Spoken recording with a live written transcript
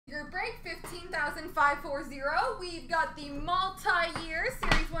break, 15,540. We've got the multi-year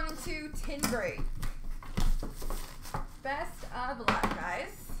Series 1 and 2 tin break. Best of luck,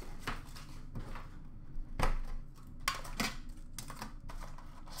 guys.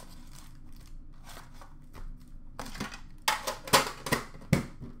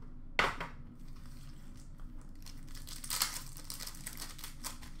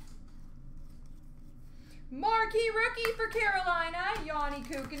 Marquee rookie for Carolina, Yanni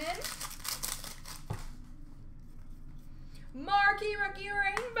Kukkonen. Marquee rookie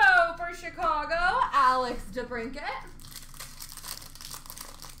rainbow for Chicago, Alex DeBrincat.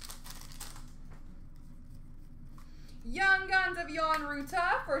 Young Guns of Jan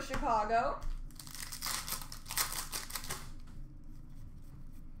Ruta for Chicago.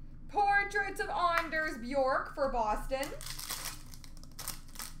 Portraits of Anders Bjork for Boston.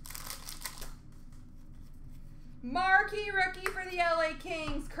 Marquee rookie for the LA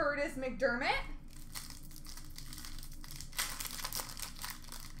Kings, Curtis McDermott.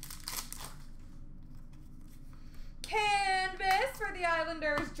 Canvas for the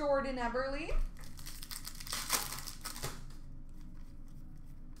Islanders, Jordan Eberle.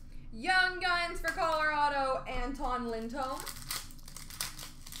 Young Guns for Colorado, Anton Lindholm.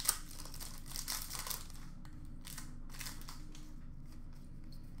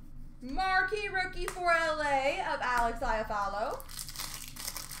 Marquee rookie for LA of Alex Iafallo.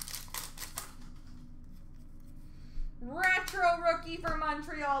 Retro rookie for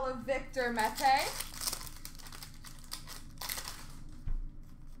Montreal of Victor Mete.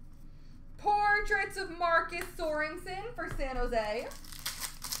 Portraits of Marcus Sorensen for San Jose.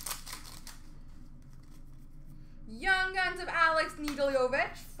 Young Guns of Alex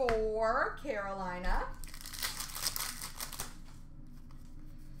Nedeljkovic for Carolina.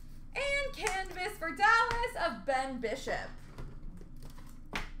 And canvas for Dallas of Ben Bishop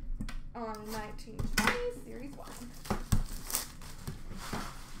on 1920 Series 1.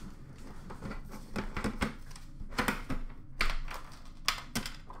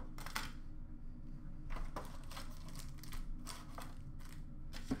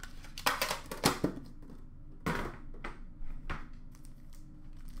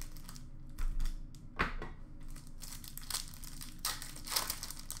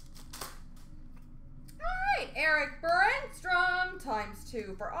 Eric Burnstrom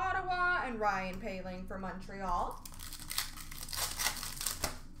 ×2 for Ottawa and Ryan Poehling for Montreal.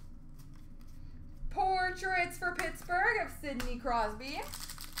 Portraits for Pittsburgh of Sidney Crosby.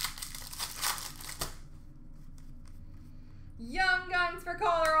 Young Guns for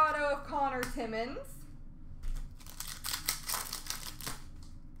Colorado of Connor Timmins.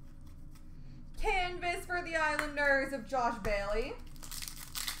 Canvas for the Islanders of Josh Bailey.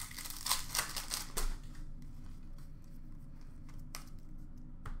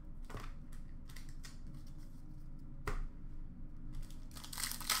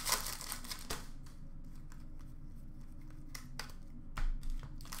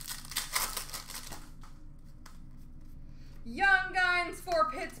 Young Guns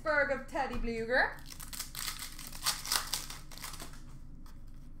for Pittsburgh of Teddy Blueger.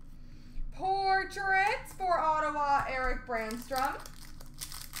 Portraits for Ottawa, Eric Brandstrom.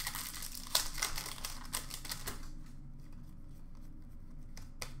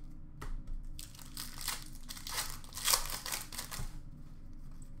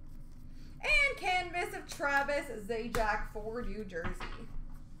 And canvas of Travis Zajac for New Jersey.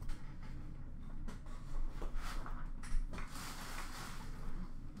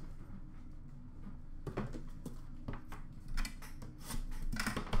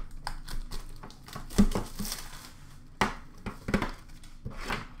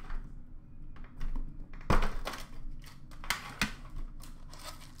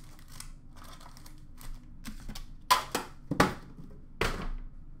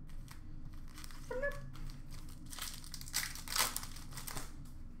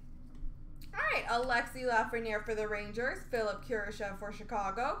 Alexi Lafreniere for the Rangers, Philip Kurashev for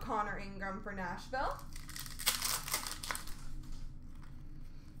Chicago, Connor Ingram for Nashville.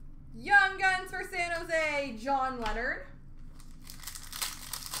 Young Guns for San Jose, John Leonard.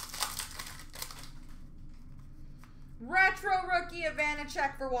 Retro rookie of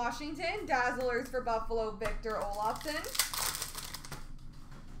Vanacek for Washington, Dazzlers for Buffalo, Victor Olofsson.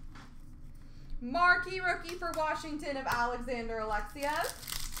 Marquee rookie for Washington of Alexander Alexiev.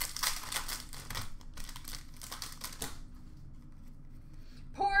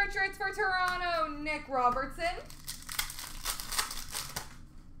 Portraits for Toronto, Nick Robertson.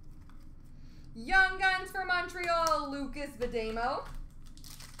 Young Guns for Montreal, Lucas Vedemo.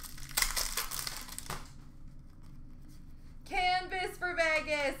 Canvas for Vegas.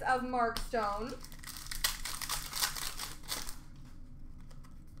 Vegas of Mark Stone.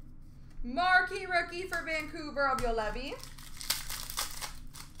 Marquee rookie for Vancouver of Yolevi.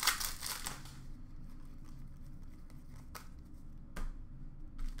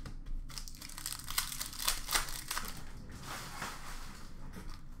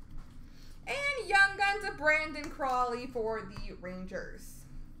 And Young Guns of Brandon Crawley for the Rangers.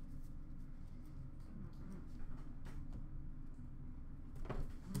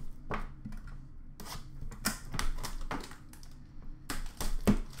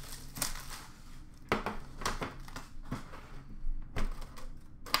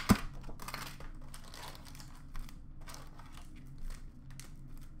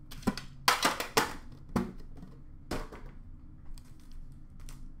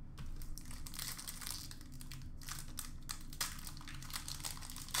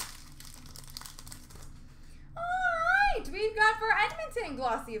 We've got for Edmonton,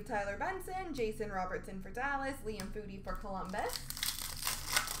 glossy of Tyler Benson, Jason Robertson for Dallas, Liam Foodie for Columbus.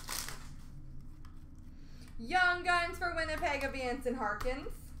 Young Guns for Winnipeg of Jansen Harkins.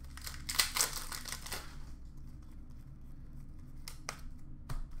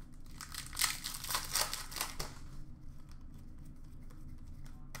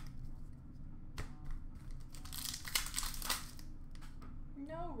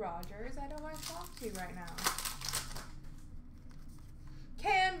 No, Rogers, I don't want to talk to you right now.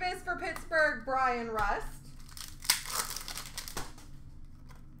 Canvas for Pittsburgh, Brian Rust.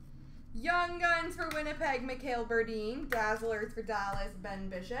 Young Guns for Winnipeg, Mikhail Berdine. Dazzlers for Dallas, Ben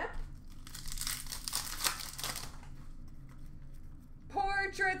Bishop.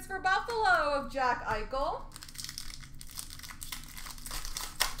 Portraits for Buffalo of Jack Eichel.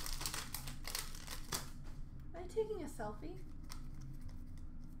 Am I taking a selfie?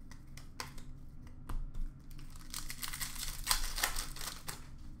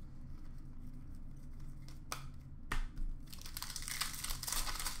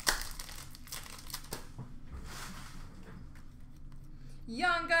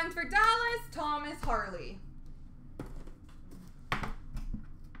 Young Guns for Dallas, Thomas Harley.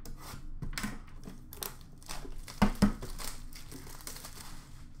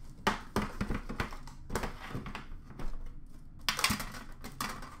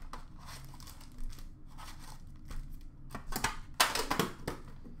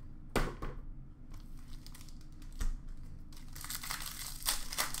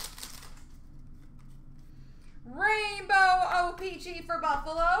 Rainbow OPG for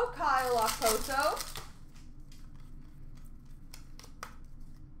Buffalo, Kyle Okposo.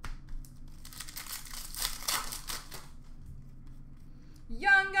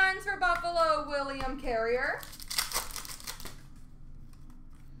 Young Guns for Buffalo, William Carrier.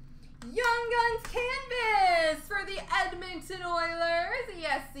 Young Guns Canvas for the Edmonton Oilers,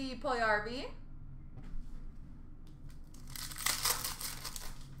 ESC Puljujarvi.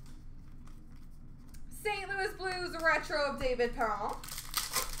 St. Louis Blues Retro of David Perron.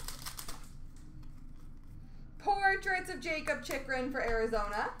 Portraits of Jacob Chikrin for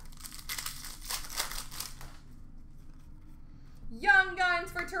Arizona. Young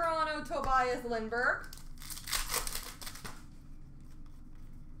Guns for Toronto, Tobias Lindbergh.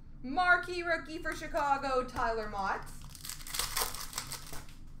 Marquee rookie for Chicago, Tyler Mott.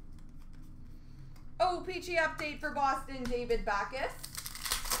 OPG update for Boston, David Backes.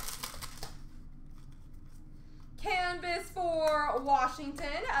 Canvas for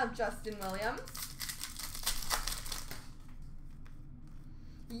Washington of Justin Williams.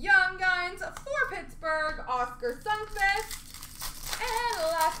 Young Guns for Pittsburgh, Oscar Sundqvist. And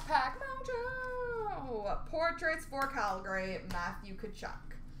last pack mojo. Portraits for Calgary, Matthew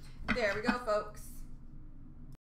Tkachuk. There we go, folks.